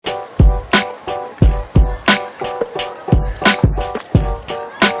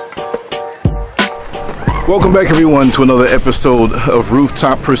Welcome back, everyone, to another episode of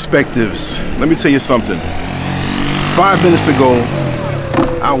Rooftop Perspectives. Let me tell you something. 5 minutes ago,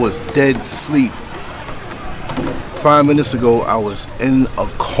 I was dead asleep. 5 minutes ago, I was in a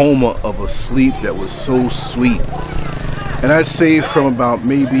coma of a sleep that was so sweet. And I'd say from about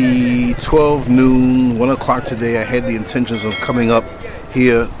maybe 12 noon, 1 o'clock today, I had the intentions of coming up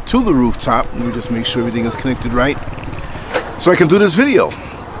here to the rooftop. Let me just make sure everything is connected right, so I can do this video.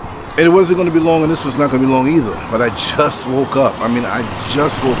 And it wasn't going to be long, and this was not going to be long either. But I just woke up. I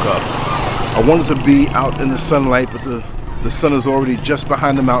just woke up. I wanted to be out in the sunlight, but the sun is already just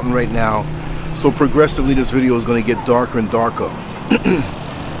behind the mountain right now. So progressively, this video is going to get darker and darker.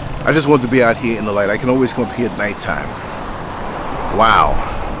 I just wanted to be out here in the light. I can always come up here at nighttime. Wow.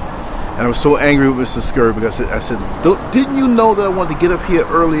 And I was so angry with Mrs. Scurry because I said, didn't you know that I wanted to get up here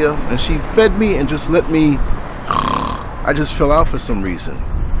earlier? And she fed me and just let me... I just fell out for some reason.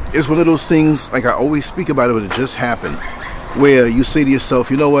 It's one of those things, like I always speak about it, but it just happened, where you say to yourself,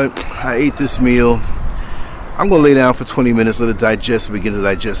 you know what, I ate this meal, I'm going to lay down for 20 minutes, let it digest, begin to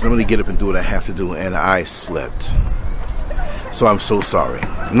digest, and I'm going to get up and do what I have to do, and I slept. So I'm so sorry.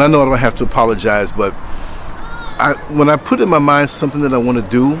 And I know I don't have to apologize, but when I put in my mind something that I want to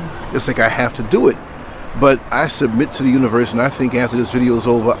do, it's like I have to do it. But I submit to the universe, and I think after this video is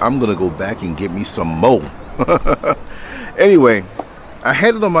over, I'm going to go back and get me some more. Anyway, I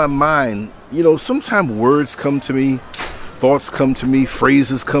had it on my mind, you know, sometimes words come to me, thoughts come to me,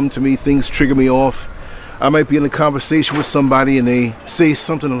 phrases come to me, things trigger me off. I might be in a conversation with somebody and they say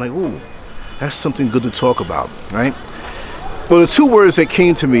something, I'm like, ooh, that's something good to talk about, right? Well, the two words that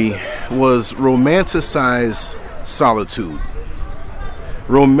came to me was romanticize solitude.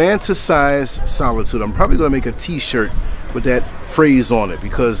 Romanticize solitude. I'm probably going to make a t-shirt with that phrase on it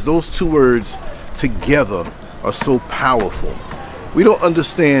because those two words together are so powerful. We don't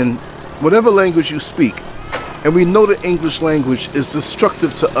understand whatever language you speak, and we know the English language is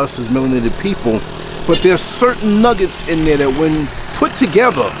destructive to us as melanated people, but there's certain nuggets in there that when put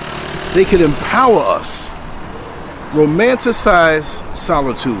together, they can empower us. Romanticize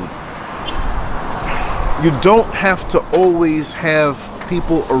solitude. You don't have to always have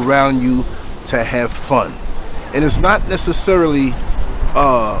people around you to have fun. And it's not necessarily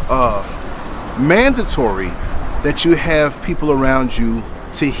mandatory that you have people around you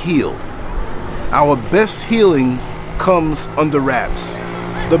to heal. Our best healing comes under wraps.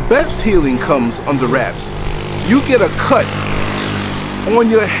 The best healing comes under wraps. You get a cut on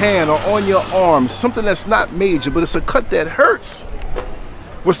your hand or on your arm, something that's not major, but it's a cut that hurts.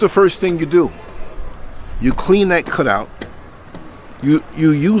 What's the first thing you do? You clean that cut out. You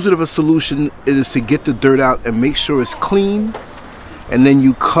use it as a solution. It is to get the dirt out and make sure it's clean, and then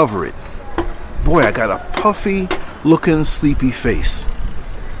you cover it. Boy, I got a puffy looking sleepy face.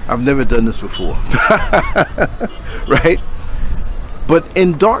 I've never done this before. Right? But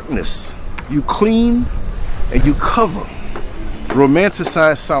in darkness, you clean and you cover.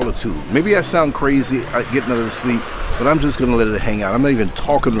 Romanticize solitude. Maybe I sound crazy getting out of the sleep, but I'm just going to let it hang out. I'm not even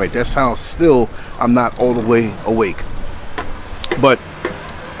talking right. That's how still I'm not all the way awake. But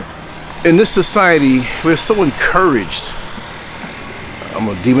in this society, we're so encouraged. I'm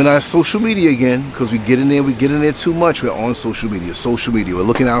going to demonize social media again because we get in there too much. We're on social media. We're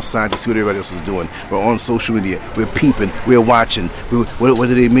looking outside to see what everybody else is doing. We're on social media. We're peeping. We're watching. What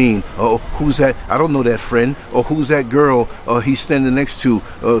do they mean? Oh, who's that? I don't know that friend. Or who's that girl he's standing next to?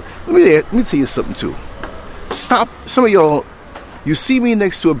 Let me tell you something too. Stop. Some of y'all, you see me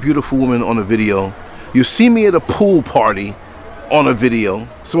next to a beautiful woman on a video. You see me at a pool party on a video.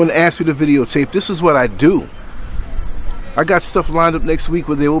 Someone asked me to videotape. This is what I do. I got stuff lined up next week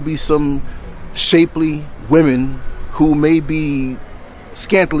where there will be some shapely women who may be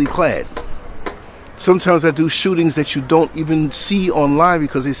scantily clad. Sometimes I do shootings that you don't even see online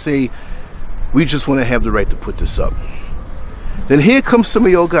because they say, we just want to have the right to put this up. Then here comes some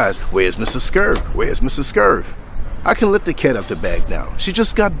of your guys. Where's Mrs. Scurv? Where's Mrs. Scurv? I can let the cat out the bag now. She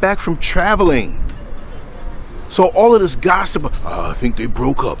just got back from traveling. So all of this gossip, I think they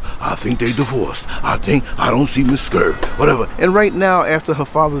broke up, I think they divorced, I don't see Miss Scurv, whatever. And right now, after her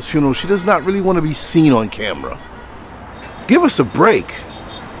father's funeral, she does not really want to be seen on camera. Give us a break.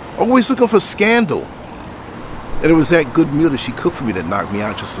 Always looking for scandal. And it was that good meal that she cooked for me that knocked me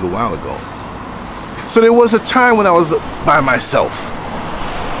out just a little while ago. So there was a time when I was by myself,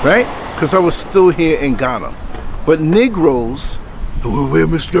 right? Because I was still here in Ghana. But Negroes, where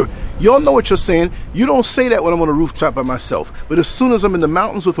Miss Scurv? Y'all know what you're saying. You don't say that when I'm on a rooftop by myself. But as soon as I'm in the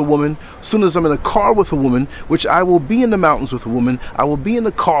mountains with a woman, as soon as I'm in a car with a woman, which I will be in the mountains with a woman, I will be in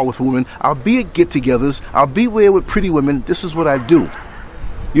the car with a woman, I'll be at get-togethers, I'll be where with pretty women, this is what I do.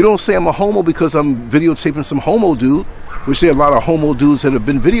 You don't say I'm a homo because I'm videotaping some homo dude, which there are a lot of homo dudes that have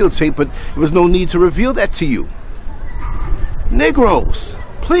been videotaped, but there was no need to reveal that to you. Negroes,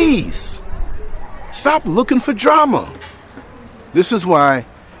 please, stop looking for drama. This is why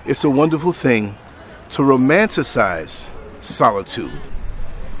it's a wonderful thing to romanticize solitude.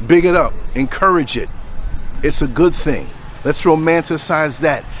 Big it up, encourage it. It's a good thing. Let's romanticize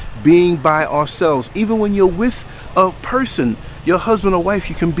that. Being by ourselves. Even when you're with a person, your husband or wife,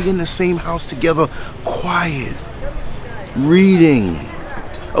 you can be in the same house together, quiet, reading.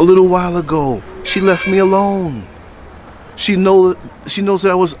 A little while ago, she left me alone. She knows that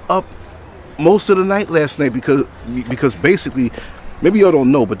I was up most of the night last night because basically, maybe y'all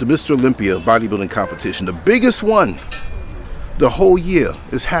don't know, but the Mr. Olympia bodybuilding competition, the biggest one the whole year,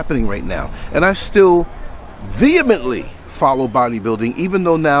 is happening right now. And I still vehemently follow bodybuilding, even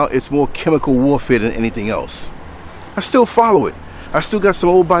though now it's more chemical warfare than anything else. I still follow it. I still got some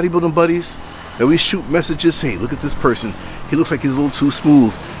old bodybuilding buddies that we shoot messages. Hey, look at this person. He looks like he's a little too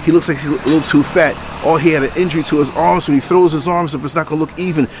smooth. He looks like he's a little too fat. Or he had an injury to his arms. When he throws his arms up, it's not going to look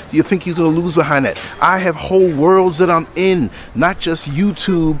even. Do you think he's going to lose behind that? I have whole worlds that I'm in, not just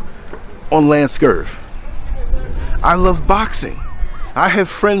YouTube on Lance Scurv. I love boxing. I have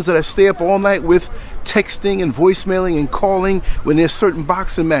friends that I stay up all night with, texting and voicemailing and calling when there's certain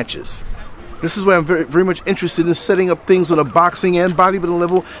boxing matches. This is why I'm very, very much interested in setting up things on a boxing and bodybuilding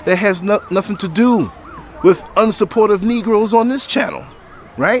level that has nothing to do with unsupportive Negroes on this channel,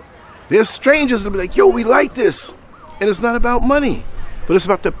 right? There's strangers that'll be like, yo, we like this. And it's not about money, but it's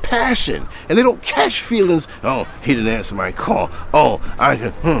about the passion. And they don't catch feelings. Oh, he didn't answer my call. Oh, I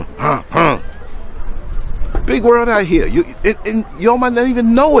can, Big world out here. And y'all might not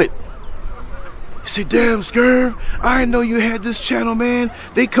even know it. You say, damn, Scurv, I didn't know you had this channel, man.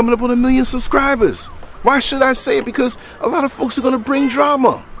 They coming up on 1 million subscribers. Why should I say it? Because a lot of folks are going to bring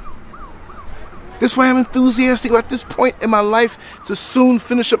drama. That's why I'm enthusiastic about this point in my life to soon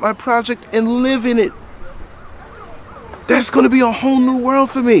finish up my project and live in it. That's going to be a whole new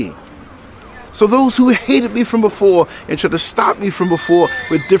world for me. So those who hated me from before and tried to stop me from before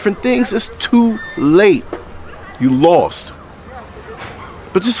with different things, it's too late. You lost.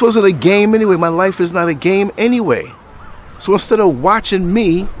 But this wasn't a game anyway. My life is not a game anyway. So instead of watching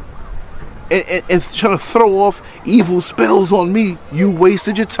me and trying to throw off evil spells on me, you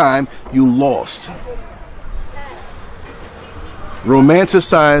wasted your time. You lost.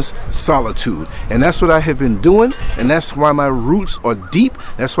 Romanticize solitude. And that's what I have been doing. And that's why my roots are deep.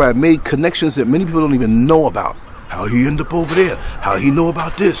 That's why I made connections that many people don't even know about. How he end up over there? How he know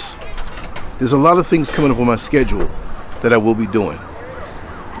about this? There's a lot of things coming up on my schedule that I will be doing.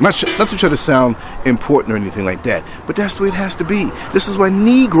 Not to try to sound important or anything like that, but that's the way it has to be. This is why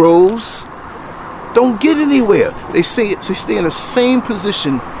Negroes don't get anywhere. They stay in the same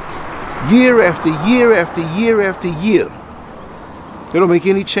position year after year after year after year. They don't make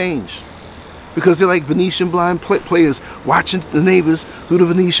any change because they're like Venetian blind players watching the neighbors through the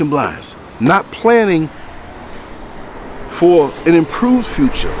Venetian blinds, not planning for an improved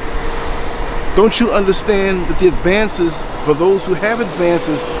future. Don't you understand that the advances, for those who have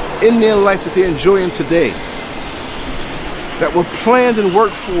advances in their life that they're enjoying today, that were planned and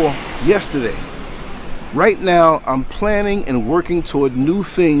worked for yesterday, right now I'm planning and working toward new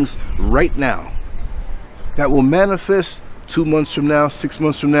things right now that will manifest 2 months from now, 6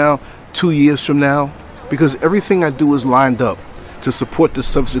 months from now, 2 years from now, because everything I do is lined up to support the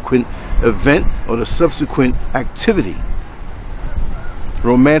subsequent event or the subsequent activity.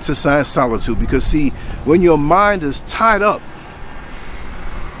 Romanticize solitude, because see, when your mind is tied up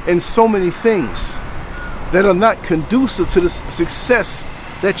in so many things that are not conducive to the success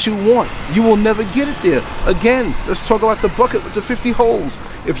that you want, you will never get it there. Again, let's talk about the bucket with the 50 holes.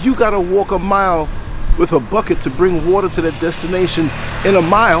 If you gotta walk a mile with a bucket to bring water to that destination in a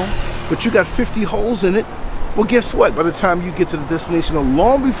mile, but you got 50 holes in it, well, guess what? By the time you get to the destination, or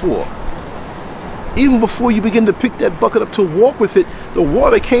long before, even before you begin to pick that bucket up to walk with it, the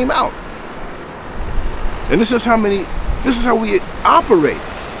water came out. And this is how we operate.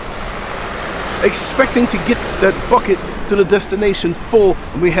 Expecting to get that bucket to the destination full,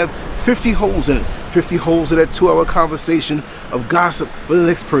 and we have 50 holes in it. 50 holes of that 2-hour conversation of gossip for the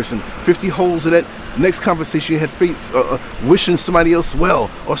next person. 50 holes of that next conversation you had wishing somebody else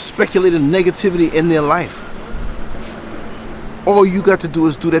well, or speculating negativity in their life. All you got to do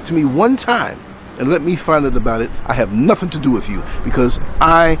is do that to me one time, and let me find out about it. I have nothing to do with you, because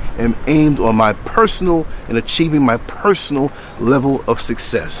I am aimed on my personal and achieving my personal level of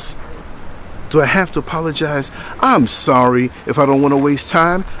success. Do I have to apologize? I'm sorry if I don't want to waste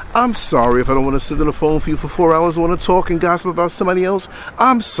time. I'm sorry if I don't want to sit on the phone for you for 4 hours and want to talk and gossip about somebody else.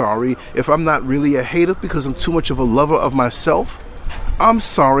 I'm sorry if I'm not really a hater because I'm too much of a lover of myself. I'm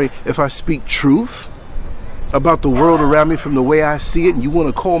sorry if I speak truth about the world around me from the way I see it, and you want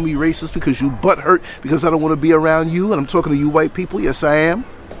to call me racist because you butthurt because I don't want to be around you, and I'm talking to you white people. Yes, I am.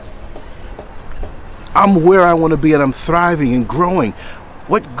 I'm where I want to be, and I'm thriving and growing.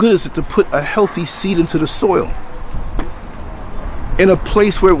 What good is it to put a healthy seed into the soil in a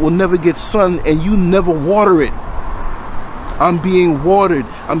place where it will never get sun and you never water it? I'm being watered.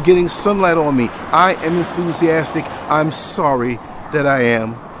 I'm getting sunlight on me. I am enthusiastic. I'm sorry that I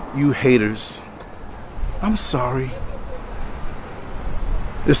am, you haters. I'm sorry.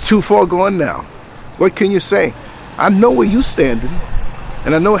 It's too far gone now. What can you say? I know where you're standing,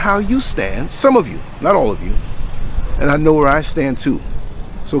 and I know how you stand. Some of you, not all of you. And I know where I stand too.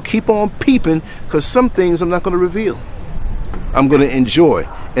 So keep on peeping, because some things I'm not going to reveal. I'm going to enjoy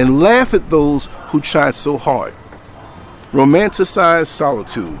and laugh at those who tried so hard. Romanticize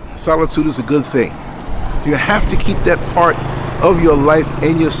solitude. Solitude is a good thing. You have to keep that part of your life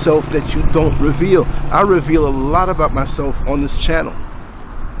and yourself that you don't reveal. I reveal a lot about myself on this channel.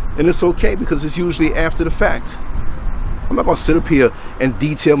 And it's okay, because it's usually after the fact. I'm not going to sit up here and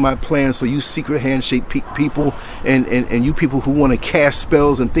detail my plans so you secret handshake people and you people who want to cast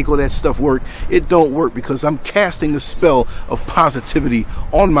spells and think all that stuff work. It don't work, because I'm casting the spell of positivity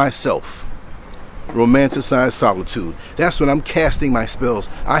on myself. Romanticize solitude. That's when I'm casting my spells.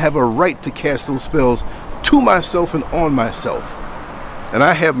 I have a right to cast those spells to myself and on myself. And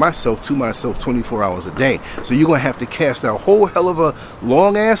I have myself to myself 24 hours a day. So you're going to have to cast a whole hell of a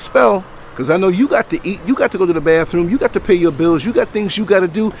long ass spell, because I know you got to eat, you got to go to the bathroom, you got to pay your bills, you got things you got to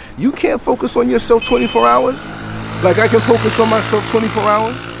do. You can't focus on yourself 24 hours like I can focus on myself 24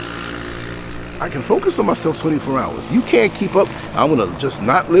 hours. I can focus on myself 24 hours. You can't keep up. I want to just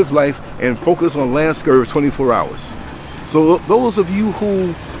not live life and focus on land scurve 24 hours. So those of you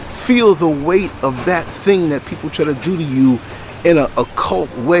who feel the weight of that thing that people try to do to you in an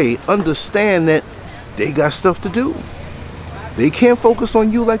occult way, understand that they got stuff to do. They can't focus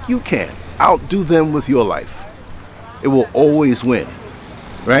on you like you can. Outdo them with your life. It will always win,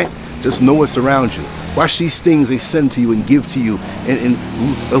 right? Just know what's around you. Watch these things they send to you and give to you,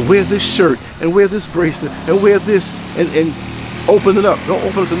 and wear this shirt and wear this bracelet and wear this, and open it up. Don't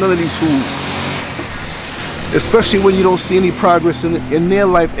open it to none of these fools. Especially when you don't see any progress in their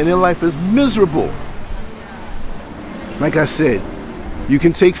life, and their life is miserable. Like I said, you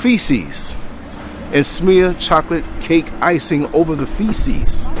can take feces and smear chocolate cake icing over the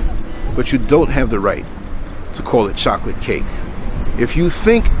feces, but you don't have the right to call it chocolate cake. If you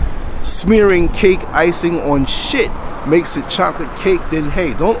think smearing cake icing on shit makes it chocolate cake, then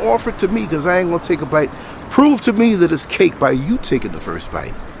hey, don't offer it to me, because I ain't gonna take a bite. Prove to me that it's cake by you taking the first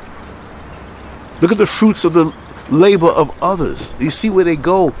bite. Look at the fruits of the labor of others. You see where they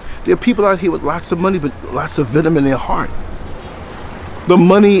go. There are people out here with lots of money, but lots of venom in their heart. The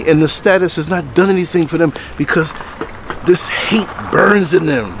money and the status has not done anything for them, because this hate burns in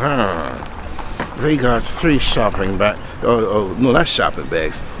them. They got 3 shopping bags. Oh, no, not shopping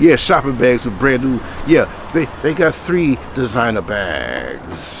bags. Yeah, shopping bags with brand new. Yeah, they got 3 designer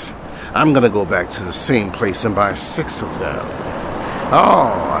bags. I'm going to go back to the same place and buy 6 of them.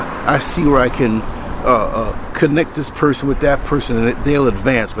 Oh, I see where I can connect this person with that person, and they'll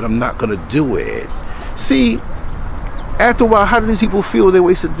advance, but I'm not going to do it. See, after a while, how do these people feel they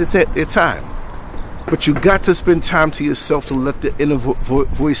wasted their time? But you got to spend time to yourself to let the inner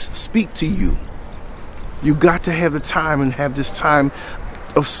voice speak to you. You got to have the time and have this time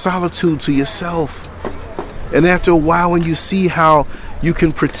of solitude to yourself. And after a while, when you see how you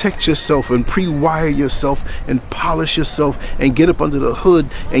can protect yourself and pre-wire yourself and polish yourself and get up under the hood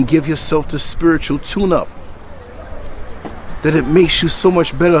and give yourself the spiritual tune-up, that it makes you so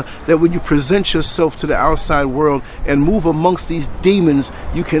much better that when you present yourself to the outside world and move amongst these demons,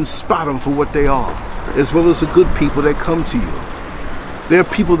 you can spot them for what they are, as well as the good people that come to you. There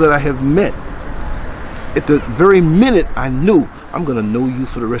are people that I have met at the very minute I knew, I'm going to know you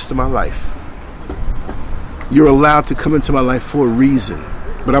for the rest of my life. You're allowed to come into my life for a reason,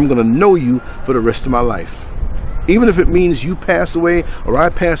 but I'm going to know you for the rest of my life. Even if it means you pass away or I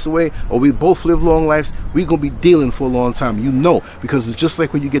pass away or we both live long lives, we're going to be dealing for a long time. You know, because it's just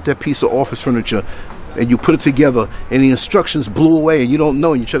like when you get that piece of office furniture and you put it together and the instructions blew away and you don't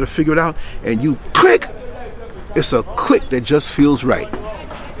know and you try to figure it out and you click. It's a click that just feels right.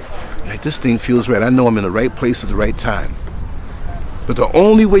 Like, this thing feels right. I know I'm in the right place at the right time. But the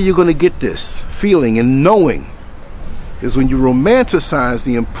only way you're going to get this feeling and knowing is when you romanticize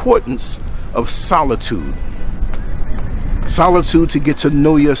the importance of solitude. Solitude to get to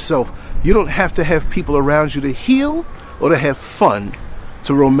know yourself. You don't have to have people around you to heal or to have fun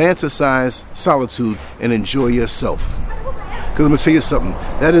to romanticize solitude and enjoy yourself. Because I'm going to tell you something.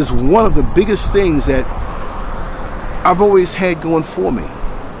 That is one of the biggest things that I've always had going for me.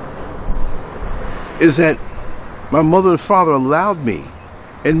 Is that my mother and father allowed me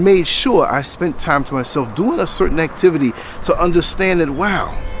and made sure I spent time to myself doing a certain activity to understand that,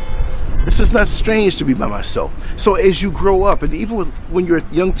 wow, this is not strange to be by myself. So as you grow up, and even when you're a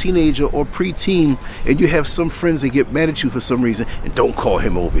young teenager or preteen, and you have some friends that get mad at you for some reason, and don't call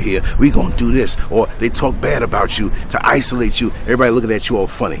him over here, we gonna do this, or they talk bad about you to isolate you, everybody looking at you all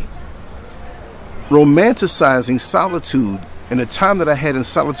funny. Romanticizing solitude and the time that I had in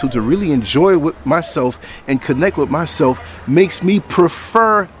solitude to really enjoy with myself and connect with myself makes me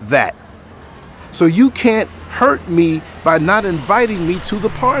prefer that. So you can't hurt me by not inviting me to the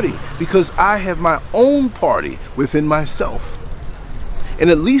party, because I have my own party within myself. And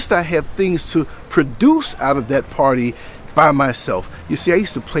at least I have things to produce out of that party by myself. You see, I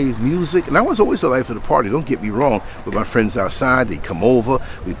used to play music, and I was always the life of the party, don't get me wrong, with my friends outside. They'd come over,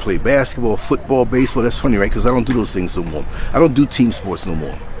 we'd play basketball, football, baseball. That's funny, right? Because I don't do those things no more. I don't do team sports no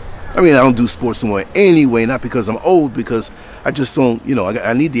more. I mean, I don't do sports no more anyway, not because I'm old, because I just don't,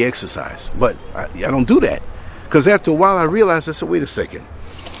 I need the exercise. But I don't do that. Because after a while, I realized, I said, wait a second.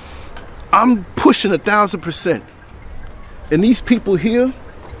 I'm pushing 1,000%. And these people here,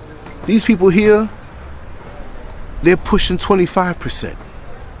 they're pushing 25%.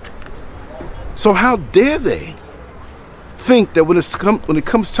 So how dare they think that when it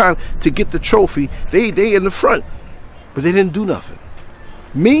comes time to get the trophy, they in the front, but they didn't do nothing.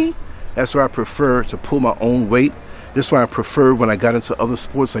 Me, that's why I prefer to pull my own weight. That's why I prefer when I got into other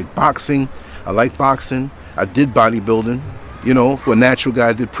sports like boxing. I like boxing. I did bodybuilding. For a natural guy,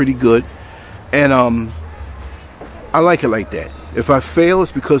 I did pretty good. And I like it like that. If I fail,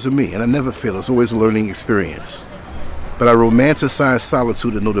 it's because of me, and I never fail. It's always a learning experience. But I romanticize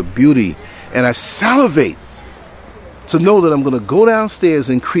solitude to know the beauty, and I salivate to know that I'm going to go downstairs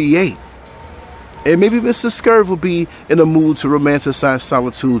and create. And maybe Mr. Scurv will be in a mood to romanticize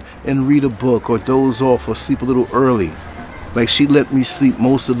solitude and read a book or doze off or sleep a little early. Like she let me sleep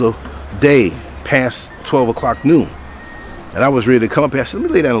most of the day past 12 o'clock noon. And I was ready to come up here. I said, let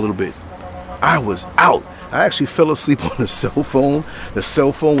me lay down a little bit. I was out. I actually fell asleep on the cell phone. The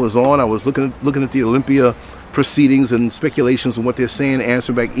cell phone was on. I was looking at the Olympia proceedings and speculations on what they're saying,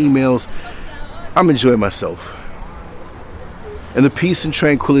 answering back emails. I'm enjoying myself. And the peace and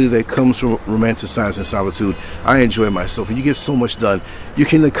tranquility that comes from romanticizing solitude, I enjoy myself. And you get so much done. You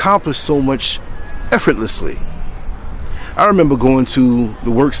can accomplish so much effortlessly. I remember going to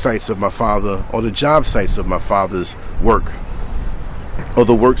the work sites of my father, or the job sites of my father's work, or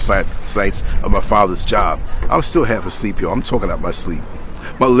the work sites of my father's job. I'm still half asleep, y'all. I'm talking out my sleep.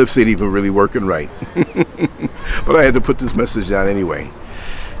 My lips ain't even really working right. But I had to put this message down anyway.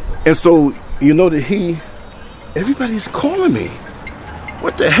 And so, that everybody's calling me.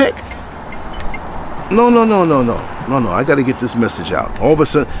 What the heck? No. I got to get this message out. All of a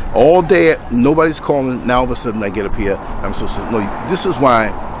sudden, all day, nobody's calling. Now all of a sudden I get up here. I'm so no. This is why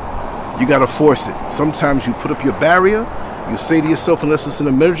you got to force it. Sometimes you put up your barrier. You say to yourself, unless it's an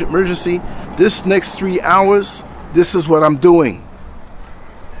emergency, this next 3 hours, this is what I'm doing.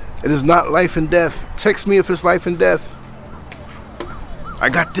 It is not life and death. Text me if it's life and death. I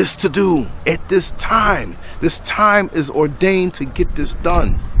got this to do at this time. This time is ordained to get this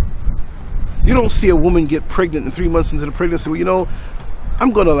done. You don't see a woman get pregnant and 3 months into the pregnancy, well, I'm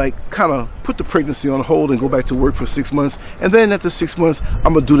going to kind of put the pregnancy on hold and go back to work for 6 months. And then after 6 months,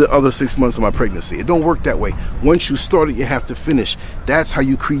 I'm going to do the other 6 months of my pregnancy. It don't work that way. Once you start it, you have to finish. That's how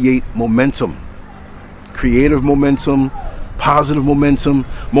you create momentum. Creative momentum, positive momentum,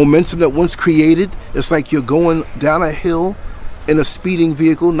 momentum that once created, it's like you're going down a hill in a speeding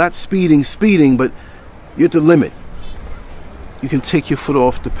vehicle, not speeding, but you're at the limit. You can take your foot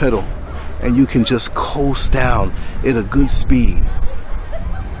off the pedal and you can just coast down at a good speed.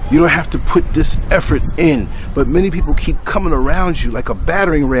 You don't have to put this effort in, but many people keep coming around you like a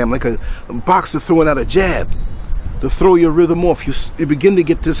battering ram, like a boxer throwing out a jab to throw your rhythm off. You begin to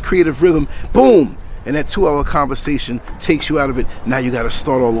get this creative rhythm, boom, and that 2-hour conversation takes you out of it. Now you got to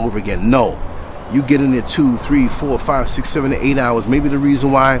start all over again. No, you get in there 2, 3, 4, 5, 6, 7, 8 hours. Maybe the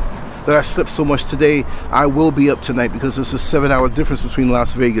reason why that I slept so much today, I will be up tonight because it's a 7-hour difference between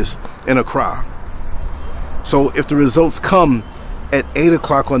Las Vegas and Accra. So if the results come at 8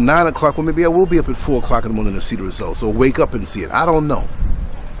 o'clock or 9 o'clock, well, maybe I will be up at 4 o'clock in the morning to see the results, or wake up and see it. I don't know.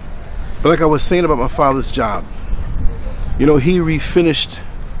 But like I was saying about my father's job, he refinished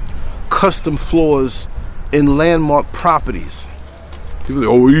custom floors in landmark properties. People say,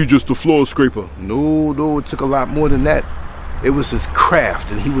 oh, he's just a floor scraper. No, it took a lot more than that. It was his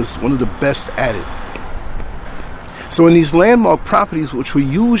craft, and he was one of the best at it. So in these landmark properties, which were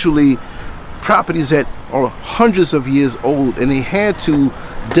usually properties that are hundreds of years old, and they had to,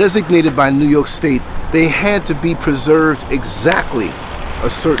 designated by New York State, they had to be preserved exactly a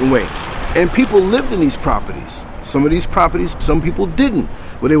certain way. And people lived in these properties. Some of these properties, some people didn't,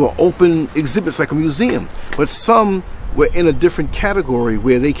 where they were open exhibits like a museum. But some were in a different category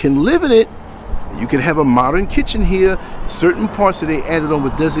where they can live in it. You can have a modern kitchen here. Certain parts that they added on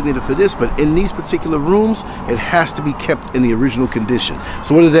were designated for this, but in these particular rooms, it has to be kept in the original condition.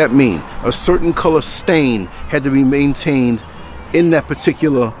 So what did that mean? A certain color stain had to be maintained in that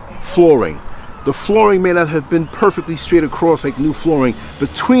particular flooring. The flooring may not have been perfectly straight across like new flooring.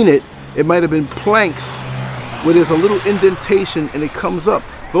 Between it, it might have been planks where there's a little indentation and it comes up.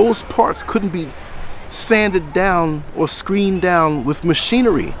 Those parts couldn't be sanded down or screened down with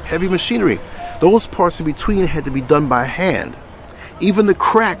machinery, heavy machinery. Those parts in between had to be done by hand. Even the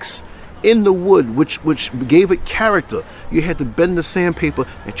cracks in the wood, which gave it character, you had to bend the sandpaper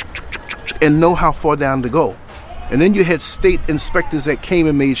and know how far down to go. And then you had state inspectors that came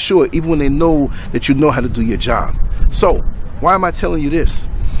and made sure, even when they know that you know how to do your job. So, why am I telling you this?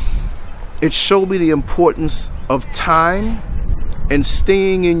 It showed me the importance of time and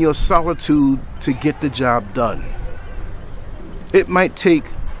staying in your solitude to get the job done. It might take,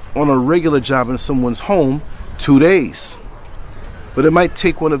 on a regular job in someone's home, 2 days. But it might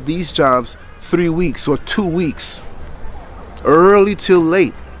take one of these jobs 3 weeks or 2 weeks. Early till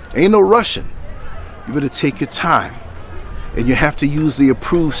late. Ain't no rushing. You better take your time. And you have to use the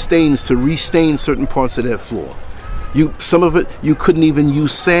approved stains to restain certain parts of that floor. Some of it, you couldn't even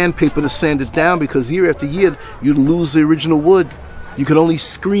use sandpaper to sand it down because year after year, you'd lose the original wood. You could only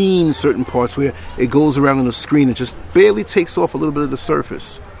screen certain parts where it goes around in the screen and just barely takes off a little bit of the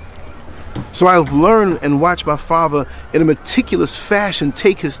surface. So I've learned and watched my father in a meticulous fashion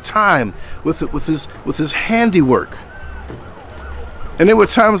take his time with his handiwork. And there were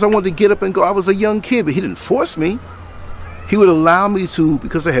times I wanted to get up and go. I was a young kid, but he didn't force me. He would allow me to,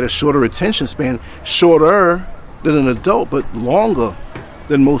 because I had a shorter attention span, shorter than an adult, but longer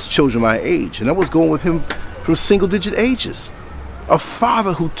than most children my age. And I was going with him from single-digit ages. A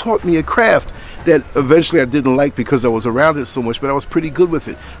father who taught me a craft that eventually I didn't like because I was around it so much, but I was pretty good with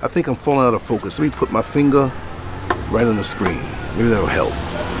it. I think I'm falling out of focus. Let me put my finger right on the screen. Maybe that'll help.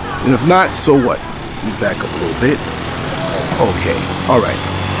 And if not, so what? Let me back up a little bit. Okay, all right.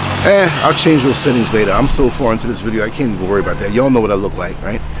 I'll change those settings later. I'm so far into this video, I can't even worry about that. Y'all know what I look like,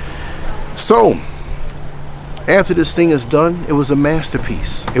 right? So, after this thing is done, it was a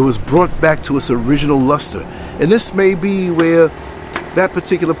masterpiece. It was brought back to its original luster. And this may be where that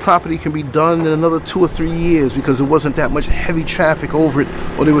particular property can be done in another 2 or 3 years because there wasn't that much heavy traffic over it,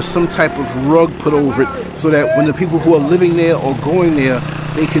 or there was some type of rug put over it so that when the people who are living there or going there,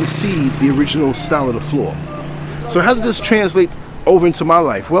 they can see the original style of the floor. So how did this translate over into my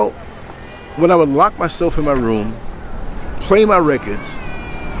life? Well, when I would lock myself in my room, play my records,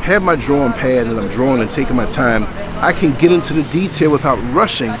 have my drawing pad and I'm drawing and taking my time, I can get into the detail without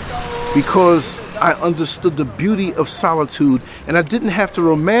rushing because I understood the beauty of solitude, and I didn't have to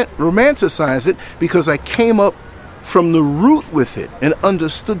romanticize it because I came up from the root with it and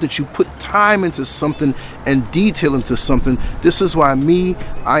understood that you put time into something and detail into something. This is why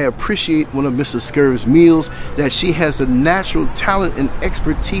I appreciate one of Mrs. Scurv's meals, that she has a natural talent and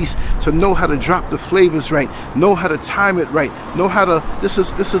expertise to know how to drop the flavors right, know how to time it right, know how to, this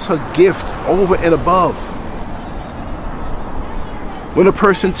is her gift over and above. When a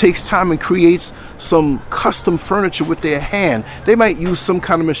person takes time and creates some custom furniture with their hand, they might use some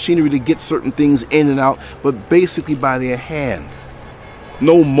kind of machinery to get certain things in and out, but basically by their hand.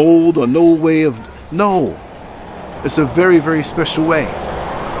 No mold or no way of, no. It's a very, very special way.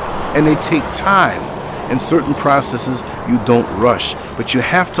 And they take time. In certain processes, you don't rush. But you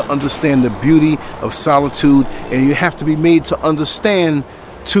have to understand the beauty of solitude, and you have to be made to understand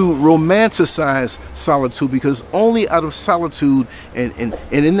to romanticize solitude, because only out of solitude and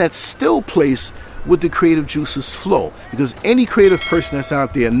in that still place would the creative juices flow. Because any creative person that's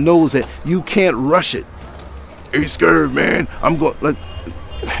out there knows that you can't rush it. Hey, Scurv, man, I'm going, like,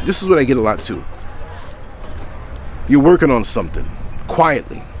 this is what I get a lot too. You're working on something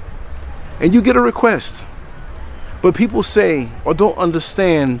quietly and you get a request, but people say or don't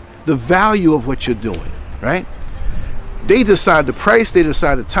understand the value of what you're doing, right? They decide the price, they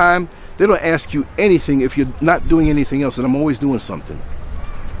decide the time. They don't ask you anything if you're not doing anything else, and I'm always doing something.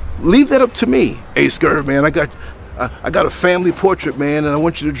 Leave that up to me. Hey, Scurv, man, I got a family portrait, man, and I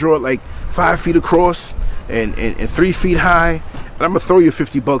want you to draw it like 5 feet across and 3 feet high. And I'm going to throw you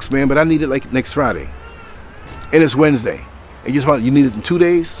 $50, man, but I need it like next Friday. And it's Wednesday. And you need it in 2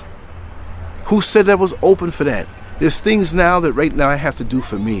 days? Who said that was open for that? There's things now that right now I have to do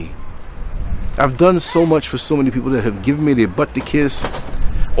for me. I've done so much for so many people that have given me their butt to kiss.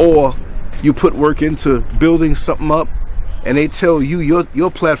 Or you put work into building something up, and they tell you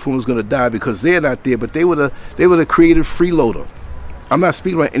your platform is going to die because they're not there, but they were the creative freeloader. I'm not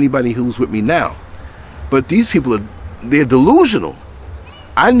speaking about anybody who's with me now, but these people they're delusional.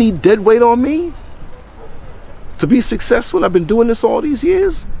 I need dead weight on me to be successful. I've been doing this all these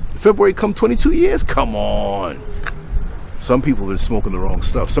years. February come 22 years. Come on. Some people have been smoking the wrong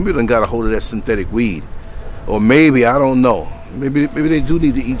stuff. Some people done got a hold of that synthetic weed, or maybe I don't know. Maybe they do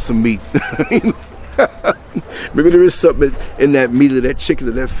need to eat some meat. Maybe there is something in that meat or that chicken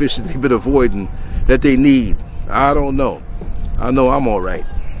or that fish that they've been avoiding that they need. I don't know. I know I'm all right.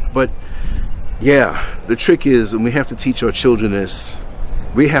 But yeah, the trick is, and we have to teach our children this,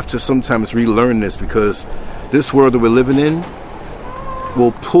 we have to sometimes relearn this, because this world that we're living in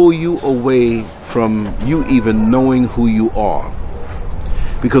will pull you away from you even knowing who you are.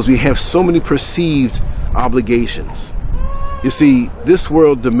 Because we have so many perceived obligations. You see, this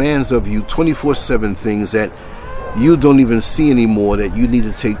world demands of you 24/7 things that you don't even see anymore, that you need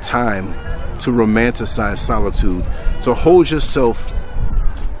to take time to romanticize solitude, to hold yourself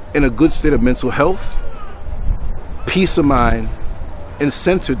in a good state of mental health, peace of mind, and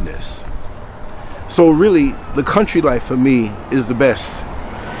centeredness. So really, the country life for me is the best.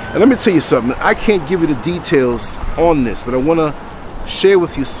 And let me tell you something, I can't give you the details on this, but I want to share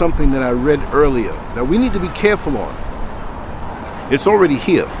with you something that I read earlier that we need to be careful on. It's already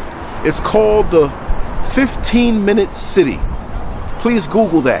here. It's called the 15-minute city. Please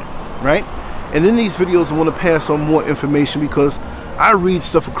Google that, right? And in these videos, I want to pass on more information, because I read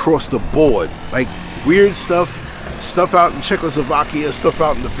stuff across the board, like weird stuff out in Czechoslovakia, stuff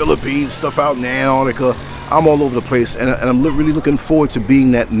out in the Philippines, stuff out in Antarctica. I'm all over the place, and I'm really looking forward to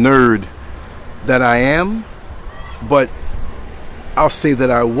being that nerd that I am. But I'll say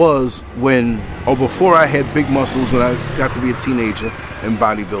that I was before I had big muscles, when I got to be a teenager in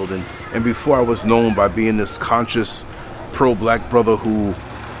bodybuilding, and before I was known by being this conscious pro-black brother who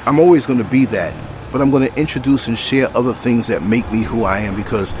I'm always going to be that, but I'm going to introduce and share other things that make me who I am,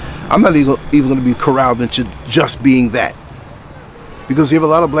 because I'm not even going to be corralled into just being that. Because you have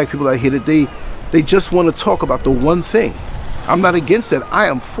a lot of black people out here that they just want to talk about the one thing. I'm not against that. I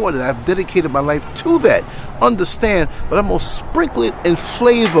am for that. I've dedicated my life to that. Understand, but I'm going to sprinkle it and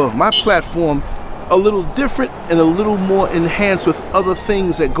flavor my platform a little different and a little more enhanced with other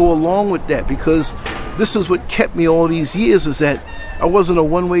things that go along with that, because this is what kept me all these years, is that I wasn't a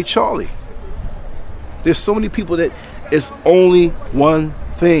one-way Charlie. There's so many people that it's only one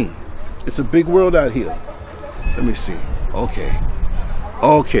thing. It's a big world out here. Let me see. Okay.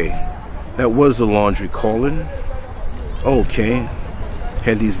 That was the laundry calling. Okay.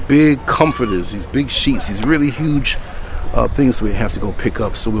 Had these big comforters, these big sheets, these really huge things we have to go pick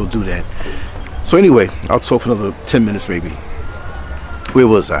up, so we'll do that. So anyway, I'll talk for another 10 minutes maybe. Where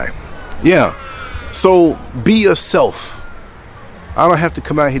was I? Yeah. So be yourself. I don't have to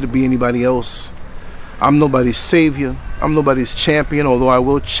come out here to be anybody else. I'm nobody's savior. I'm nobody's champion, although I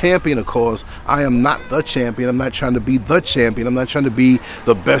will champion a cause. I am not the champion. I'm not trying to be the champion. I'm not trying to be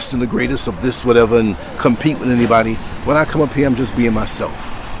the best and the greatest of this, whatever, and compete with anybody. When I come up here, I'm just being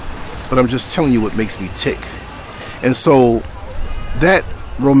myself. But I'm just telling you what makes me tick. And so that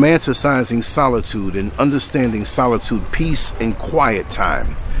romanticizing solitude and understanding solitude, peace and quiet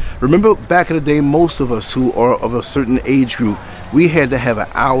time. Remember back in the day, most of us who are of a certain age group, we had to have an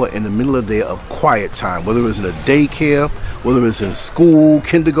hour in the middle of the day of quiet time, whether it was in a daycare, whether it was in school,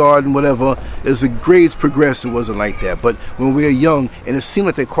 kindergarten, whatever. As the grades progressed, it wasn't like that. But when we were young, and it seemed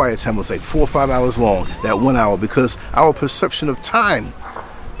like that quiet time was like 4 or 5 hours long, that 1 hour, because our perception of time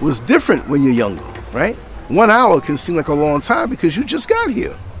was different when you're younger, right? 1 hour can seem like a long time because you just got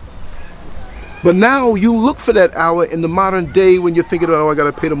here. But now you look for that hour in the modern day when you're thinking about, oh, I got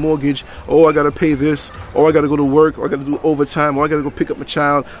to pay the mortgage, oh, I got to pay this, oh, I got to go to work, or I got to do overtime, or I got to go pick up my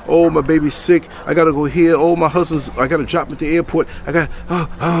child, oh, my baby's sick, I got to go here, oh, my I got to drop him at the airport,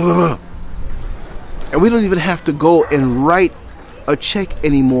 and we don't even have to go and write a check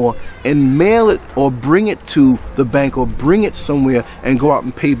anymore and mail it or bring it to the bank or bring it somewhere and go out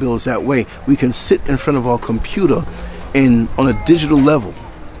and pay bills that way. We can sit in front of our computer and on a digital level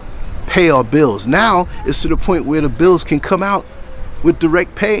pay our bills. Now it's to the point where the bills can come out with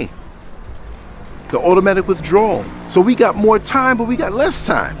direct pay, the automatic withdrawal. So we got more time, but we got less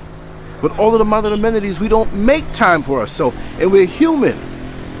time. But all of the modern amenities, we don't make time for ourselves, and we're human.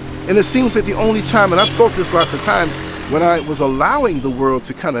 And it seems like the only time, and I've thought this lots of times, when I was allowing the world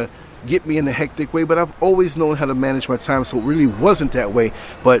to kind of get me in a hectic way, but I've always known how to manage my time, so it really wasn't that way.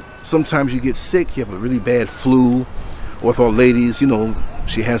 But sometimes you get sick, you have a really bad flu, or with our ladies, you know,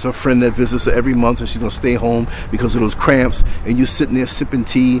 she has her friend that visits her every month and she's going to stay home because of those cramps, and you're sitting there sipping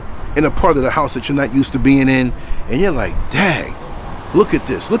tea in a part of the house that you're not used to being in, and you're like, dang, look at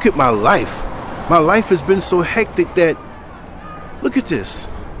this, look at my life. My life has been so hectic that, look at this.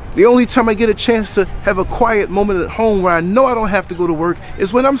 The only time I get a chance to have a quiet moment at home where I know I don't have to go to work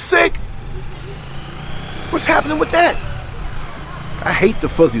is when I'm sick. What's happening with that? I hate the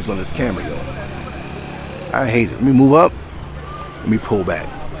fuzzies on this camera, yo. I hate it. Let me move up. Let me pull back.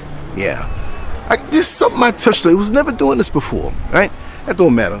 Yeah. There's something I touched. I was never doing this before, right? That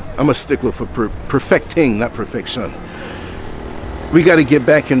don't matter. I'm a stickler for perfecting, not perfection. We got to get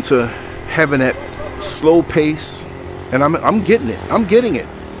back into having that slow pace, and I'm getting it. I'm getting it.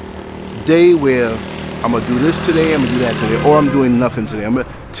 Day where I'm gonna do this today, I'm gonna do that today, or I'm doing nothing today. I'm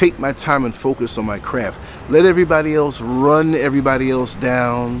gonna take my time and focus on my craft. Let everybody else run everybody else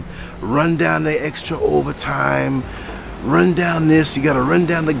down, run down the extra overtime, run down this, you gotta run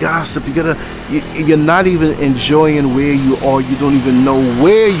down the gossip, you're not even enjoying where you are, you don't even know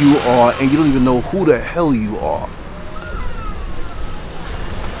where you are, and you don't even know who the hell you are.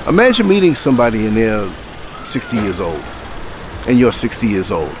 Imagine meeting somebody and they're 60 years old, and you're 60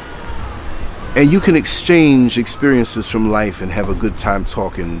 years old. And you can exchange experiences from life and have a good time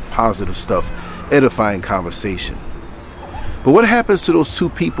talking positive stuff, edifying conversation. But what happens to those two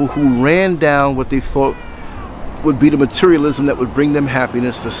people who ran down what they thought would be the materialism that would bring them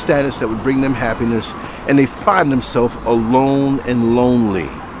happiness, the status that would bring them happiness, and they find themselves alone and lonely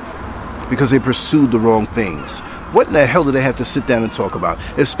because they pursued the wrong things? What in the hell do they have to sit down and talk about?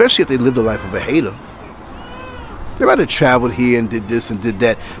 Especially if they live the life of a hater. They might have traveled here and did this and did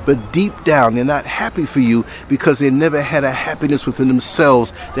that, but deep down they're not happy for you because they never had a happiness within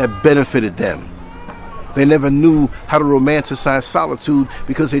themselves that benefited them. They never knew how to romanticize solitude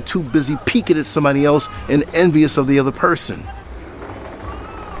because they're too busy peeking at somebody else and envious of the other person.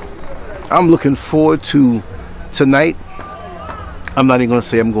 I'm looking forward to tonight. I'm not even going to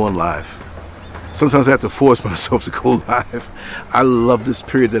say I'm going live. Sometimes I have to force myself to go live. I love this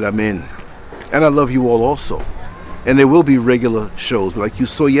period that I'm in, and I love you all also. And there will be regular shows. But like you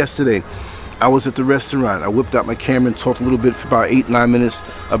saw yesterday, I was at the restaurant. I whipped out my camera and talked a little bit for about 8-9 minutes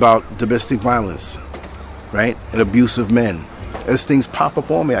about domestic violence, right? And abusive men. As things pop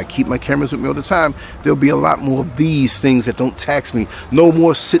up on me, I keep my cameras with me all the time. There'll be a lot more of these things that don't tax me. No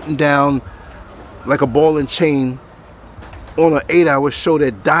more sitting down like a ball and chain on an 8-hour show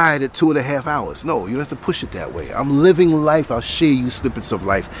that died at 2.5 hours. No, you don't have to push it that way. I'm living life. I'll share you snippets of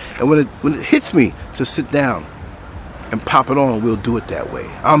life. And when it hits me to sit down and pop it on, we'll do it that way.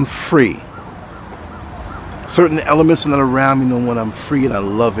 I'm free. Certain elements are not around me, when I'm free, and I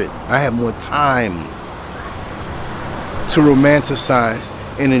love it. I have more time to romanticize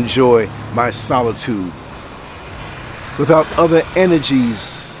and enjoy my solitude without other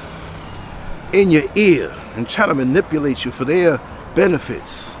energies in your ear and trying to manipulate you for their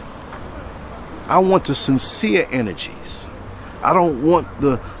benefits. I want the sincere energies. I don't want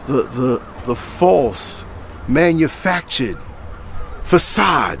the false, manufactured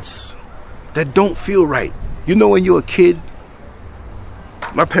facades that don't feel right. You know, when you're a kid,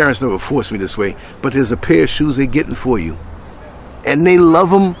 my parents never forced me this way, but there's a pair of shoes they're getting for you, and they love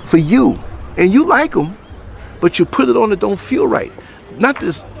them for you, and you like them, but you put it on, it don't feel right. Not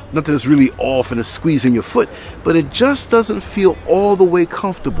that it's really off and it's squeezing your foot, but it just doesn't feel all the way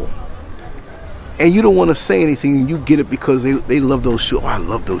comfortable. And you don't want to say anything, and you get it because they love those shoes. Oh, I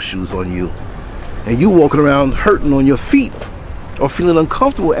love those shoes on you. And you walking around hurting on your feet or feeling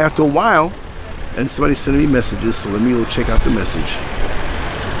uncomfortable after a while, and somebody sending me messages, so let me go check out the message.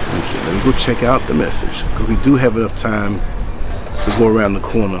 Okay, let me go check out the message, because we do have enough time to go around the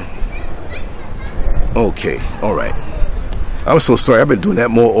corner. Okay, all right. I'm so sorry. I've been doing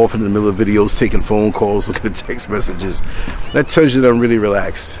that more often in the middle of videos, taking phone calls, looking at text messages. That tells you that I'm really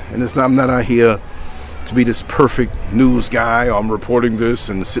relaxed. And I'm not out here to be this perfect news guy, or I'm reporting this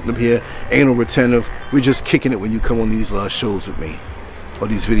and sitting up here anal retentive. We're just kicking it when you come on these shows with me, or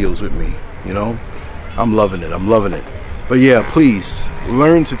these videos with me, you know? I'm loving it. I'm loving it. But yeah, please,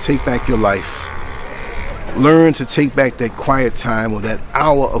 learn to take back your life. Learn to take back that quiet time, or that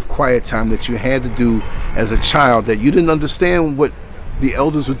hour of quiet time that you had to do as a child, that you didn't understand what the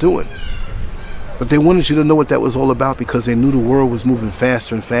elders were doing. But they wanted you to know what that was all about, because they knew the world was moving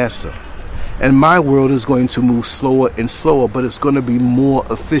faster and faster. And my world is going to move slower and slower, but it's going to be more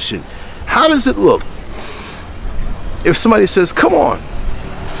efficient. How does it look if somebody says, come on,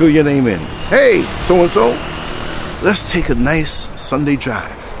 fill your name in. Hey, so-and-so, let's take a nice Sunday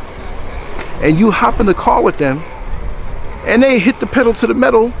drive. And you hop in the car with them, and they hit the pedal to the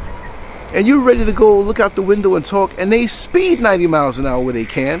metal, and you're ready to go look out the window and talk, and they speed 90 miles an hour where they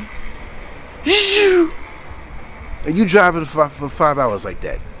can. And you driving for 5 hours like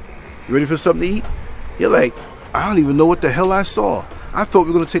that. You ready for something to eat? You're like, I don't even know what the hell I saw. I thought we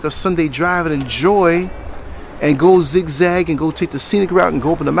were going to take a Sunday drive and enjoy and go zigzag and go take the scenic route and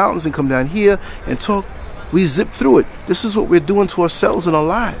go up in the mountains and come down here and talk. We zip through it. This is what we're doing to ourselves in our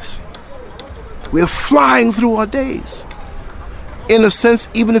lives. We're flying through our days. In a sense,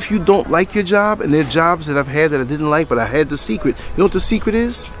 even if you don't like your job, and there are jobs that I've had that I didn't like, but I had the secret. You know what the secret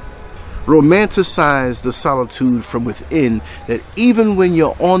is? Romanticize the solitude from within, that even when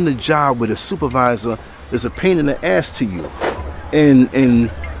you're on the job with a supervisor, there's a pain in the ass to you.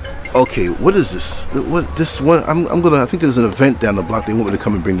 And okay, what is this? What this one? I think there's an event down the block. They want me to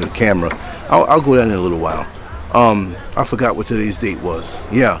come and bring the camera. I'll go down in a little while. I forgot what today's date was.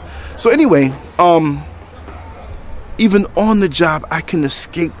 Yeah. So anyway, even on the job, I can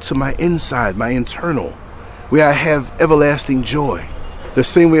escape to my inside, my internal, where I have everlasting joy. The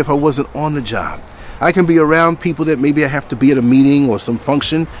same way if I wasn't on the job. I can be around people that maybe I have to be at a meeting or some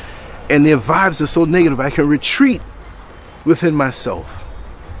function, and their vibes are so negative, I can retreat within myself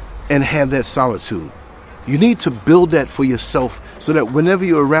and have that solitude. You need to build that for yourself so that whenever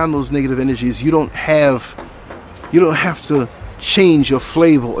you're around those negative energies, you don't have to change your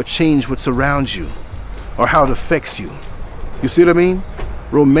flavor or change what's around you or how it affects you. You see what I mean?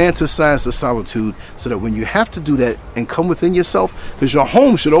 Romanticize the solitude so that when you have to do that and come within yourself, because your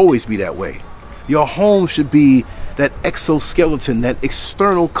home should always be that way. Your home should be that exoskeleton, that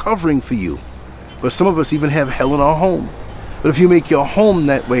external covering for you. But some of us even have hell in our home. But if you make your home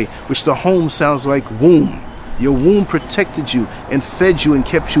that way, which the home sounds like womb, your womb protected you and fed you and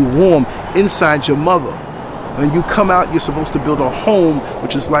kept you warm inside your mother. When you come out, you're supposed to build a home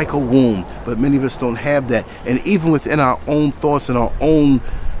which is like a womb. But many of us don't have that. And even within our own thoughts and our own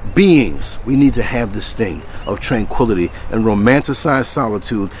beings, we need to have this thing of tranquility and romanticize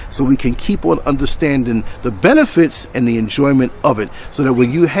solitude so we can keep on understanding the benefits and the enjoyment of it, so that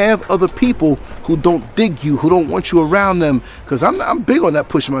when you have other people who don't dig you, who don't want you around them, because I'm big on that,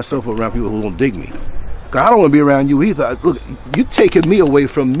 pushing myself around people who don't dig me, because I don't want to be around you either. Look, you're taking me away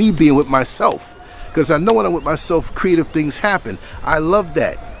from me being with myself, because I know when I'm with myself, creative things happen. I love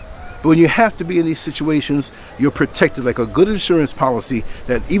that. But when you have to be in these situations, you're protected like a good insurance policy,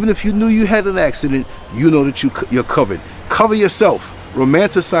 that even if you knew you had an accident, you know that you're covered. Cover yourself.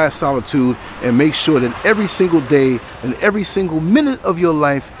 Romanticize solitude and make sure that every single day and every single minute of your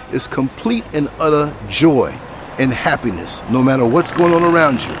life is complete and utter joy and happiness, no matter what's going on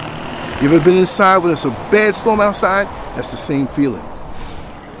around you. You ever been inside when it's a bad storm outside? That's the same feeling.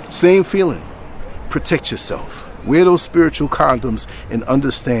 Same feeling. Protect yourself. Wear those spiritual condoms and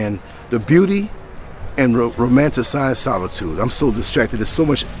understand the beauty and romanticize solitude. I'm so distracted. There's so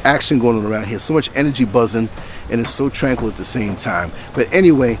much action going on around here, so much energy buzzing, and it's so tranquil at the same time. But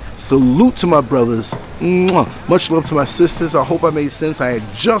anyway, salute to my brothers. Much love to my sisters. I hope I made sense. I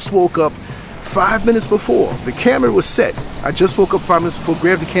had just woke up 5 minutes before. The camera was set. I just woke up 5 minutes before,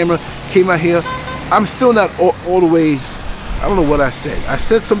 grabbed the camera, came out here. I'm still not all the way. I don't know what I said. I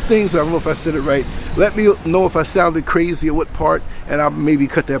said some things. I don't know if I said it right. Let me know if I sounded crazy or what part, and I'll maybe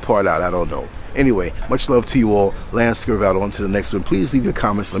cut that part out. I don't know. Anyway, much love to you all. Lance Skirv out, on to the next one. Please leave your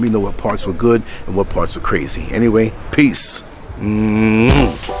comments. Let me know what parts were good and what parts were crazy. Anyway, peace.